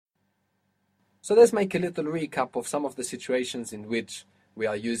So let's make a little recap of some of the situations in which we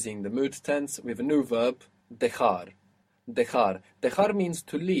are using the mood tense with a new verb, dejar. Dejar. Dejar means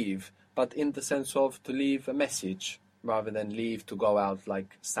to leave, but in the sense of to leave a message, rather than leave to go out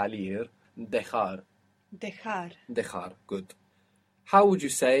like salir. Dejar. Dejar. Dejar. Good. How would you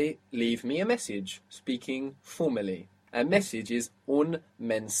say, leave me a message, speaking formally? A message is un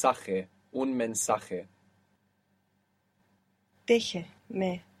mensaje. Un mensaje.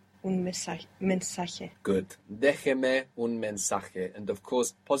 Déjeme un mensaje. Good. Déjeme un mensaje. And of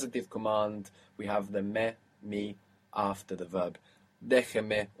course, positive command, we have the me after the verb.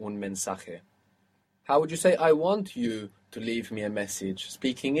 Déjeme un mensaje. How would you say, I want you to leave me a message?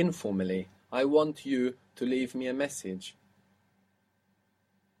 Speaking informally, I want you to leave me a message.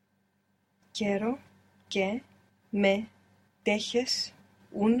 Quiero que me dejes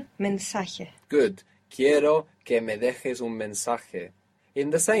un mensaje. Good. Quiero que me dejes un mensaje. In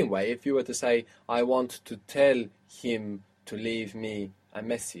the same way, if you were to say, I want to tell him to leave me a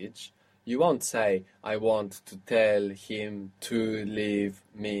message, you won't say, I want to tell him to leave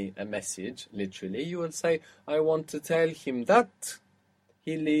me a message, literally. You will say, I want to tell him that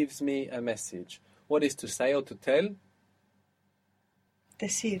he leaves me a message. What is to say or to tell?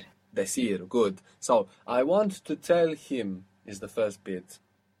 Decir. Decir, good. So, I want to tell him is the first bit.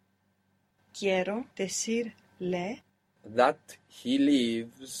 Quiero decirle That he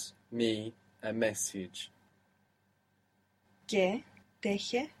leaves me a message. que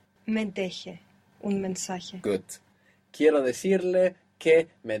me deje un mensaje. Good. Quiero decirle que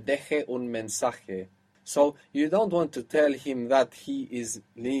me deje un mensaje. So you don't want to tell him that he is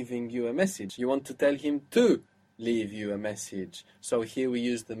leaving you a message. You want to tell him to leave you a message. So here we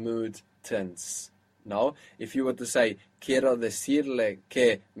use the mood tense. Now, if you were to say, quiero decirle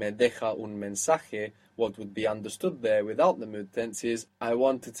que me deja un mensaje, what would be understood there without the mood tense is, I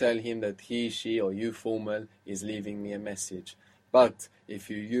want to tell him that he, she, or you formal is leaving me a message. But if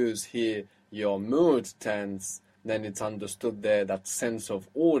you use here your mood tense, then it's understood there that sense of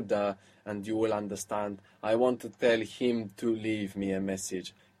order, and you will understand, I want to tell him to leave me a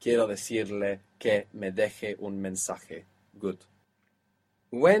message. Quiero decirle que me deje un mensaje. Good.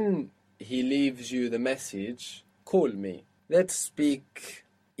 When he leaves you the message, call me. Let's speak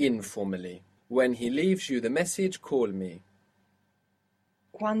informally. When he leaves you the message, call me.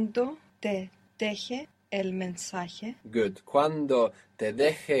 Cuando te deje el mensaje, Good. Cuando te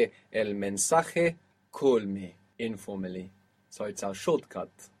deje el mensaje, call me. Informally. So it's our shortcut.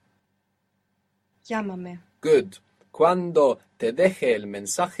 llámame. Good. Cuando te deje el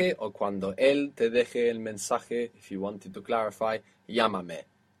mensaje, or cuando él te deje el mensaje, if you wanted to clarify, llámame.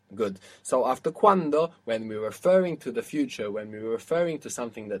 Good. So after cuando, when we're referring to the future, when we're referring to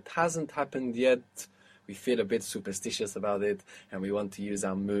something that hasn't happened yet, we feel a bit superstitious about it, and we want to use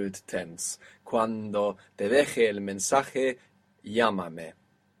our mood tense. Cuando te deje el mensaje, llámame.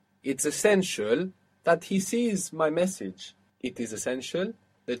 It's essential that he sees my message. It is essential.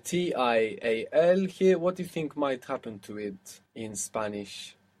 The T-I-A-L here, what do you think might happen to it in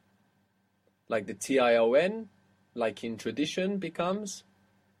Spanish? Like the T-I-O-N, like in tradition becomes?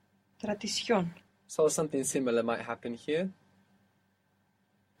 Tradición. So something similar might happen here.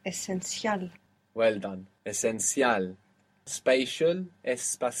 Esencial. Well done. Esencial. Spatial,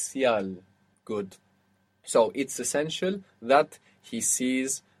 espacial. Good. So it's essential that he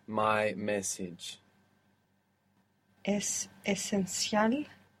sees my message. Es esencial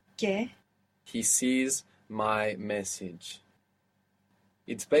que He sees my message.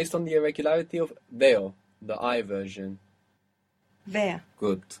 It's based on the irregularity of veo, the I version. vea.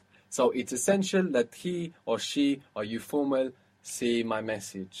 Good. So it's essential that he or she or you formal see my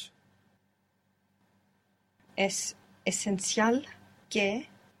message. Es esencial que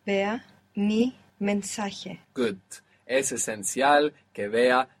vea mi mensaje. Good. Es esencial que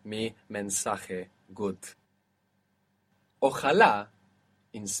vea mi mensaje. Good. Ojalá,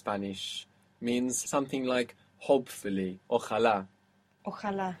 in Spanish, means something like hopefully. Ojalá.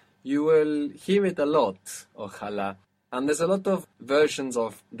 Ojalá. You will hear it a lot, ojalá. And there's a lot of versions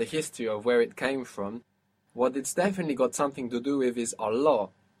of the history of where it came from. What it's definitely got something to do with is Allah,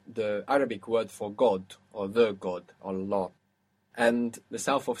 the Arabic word for God, or the God, Allah. And the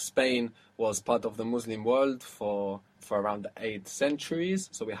south of Spain was part of the Muslim world for around the 8 centuries.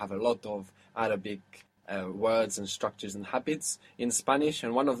 So we have a lot of Arabic words and structures and habits in Spanish,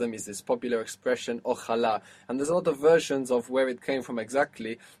 and one of them is this popular expression, ojalá. And there's a lot of versions of where it came from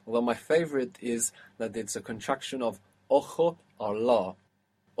exactly, although my favorite is that it's a contraction of ojo, Allah.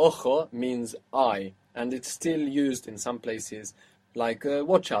 Ojo means eye, and it's still used in some places, like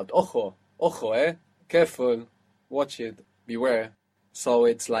watch out, ojo, careful, watch it, beware. So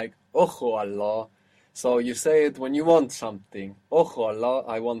it's like Ojo Allah. So you say it when you want something. Ojo Allah,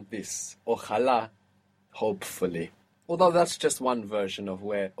 I want this. Ojalá, hopefully. Although that's just one version of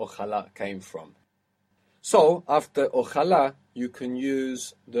where ojalá came from. So, after ojalá, you can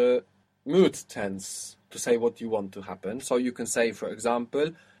use the mood tense to say what you want to happen. So you can say, for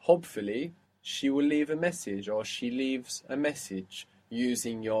example, hopefully she will leave a message, or she leaves a message,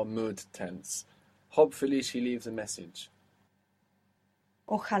 using your mood tense. Hopefully she leaves a message.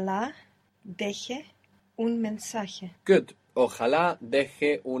 Ojalá deje un mensaje. Good. Ojalá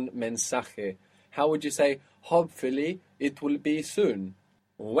deje un mensaje. How would you say, hopefully it will be soon?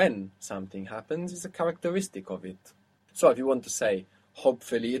 When something happens is a characteristic of it. So if you want to say,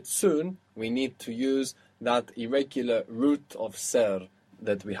 hopefully it's soon, we need to use that irregular root of ser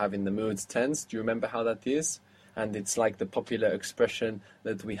that we have in the mood tense. Do you remember how that is? And it's like the popular expression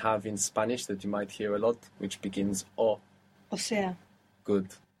that we have in Spanish that you might hear a lot, which begins o. O sea, Good.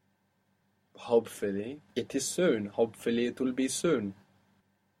 Hopefully it is soon. Hopefully it will be soon.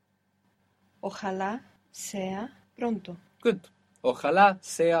 ojalá sea pronto. Good. Ojalá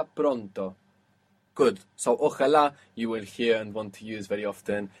sea pronto. Good. So ojalá you will hear and want to use very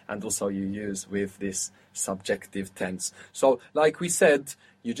often, and also you use with this subjective tense. So like we said,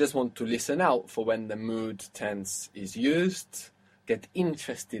 you just want to listen out for when the mood tense is used, get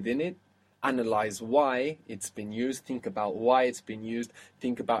interested in it, analyze why it's been used, think about why it's been used,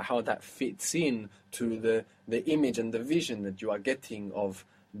 think about how that fits in to the image and the vision that you are getting of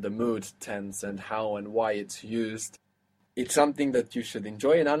the mood tense and how and why it's used. It's something that you should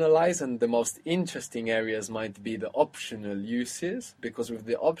enjoy and analyze, and the most interesting areas might be the optional uses, because with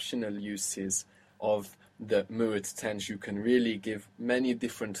the optional uses of the mood tense, you can really give many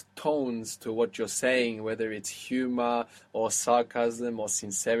different tones to what you're saying, whether it's humor or sarcasm or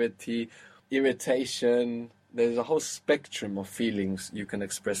sincerity, irritation. There's a whole spectrum of feelings you can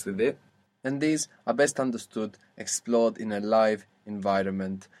express with it. And these are best understood, explored in a live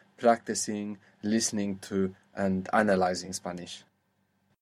environment, practicing, listening to, and analyzing Spanish.